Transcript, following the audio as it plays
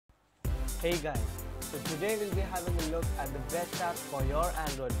Hey guys, so today we'll be having a look at the best apps for your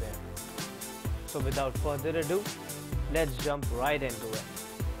Android wear. So without further ado, let's jump right into it.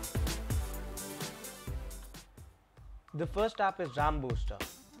 The first app is RAM Booster.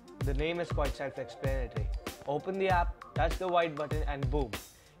 The name is quite self-explanatory. Open the app, touch the white button and boom,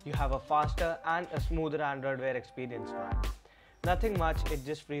 you have a faster and a smoother Android wear experience now. Nothing much, it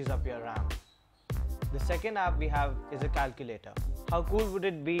just frees up your RAM. The second app we have is a calculator. How cool would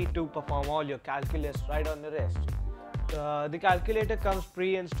it be to perform all your calculus right on the wrist? The calculator comes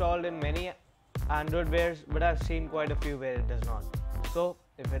pre-installed in many Android wears, but I've seen quite a few where it does not. So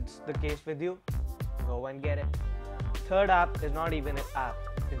if it's the case with you, go and get it. Third app is not even an app,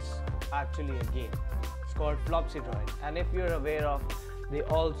 it's actually a game. It's called Flosy Droid, and if you're aware of the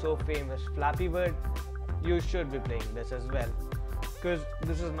also famous Flappy Bird, you should be playing this as well. Because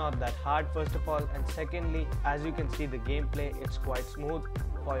this is not that hard first of all, and secondly, as you can see the gameplay, it's quite smooth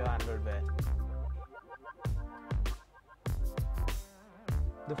for your Android wear.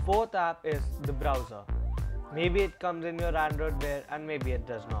 The fourth app is the browser. Maybe it comes in your Android wear and maybe it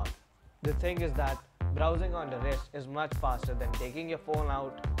does not. The thing is that browsing on the wrist is much faster than taking your phone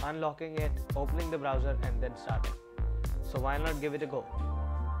out, unlocking it, opening the browser and then starting. So why not give it a go?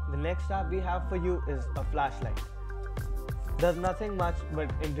 The next app we have for you is a flashlight. Does nothing much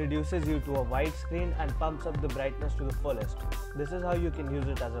but introduces you to a wide screen and pumps up the brightness to the fullest. This is how you can use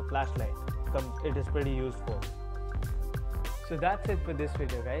it as a flashlight. It is pretty useful. So that's it for this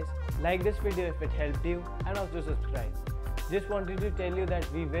video guys. Like this video if it helped you and also subscribe. Just wanted to tell you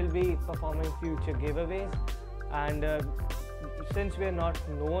that we will be performing future giveaways, and since we are not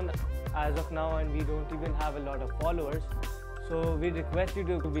known as of now and we don't even have a lot of followers, so we request you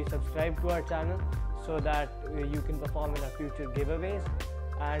to be subscribed to our channel so that you can perform in our future giveaways.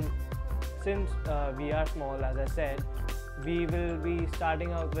 And since we are small, as I said, we will be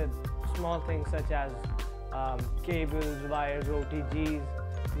starting out with small things such as cables, wires, OTGs,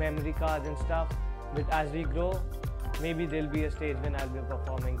 memory cards and stuff. But as we grow, maybe there'll be a stage when I'll be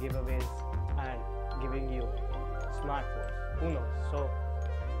performing giveaways and giving you smartphones. Who knows? So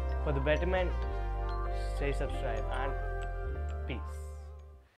for the betterment, stay subscribed and peace.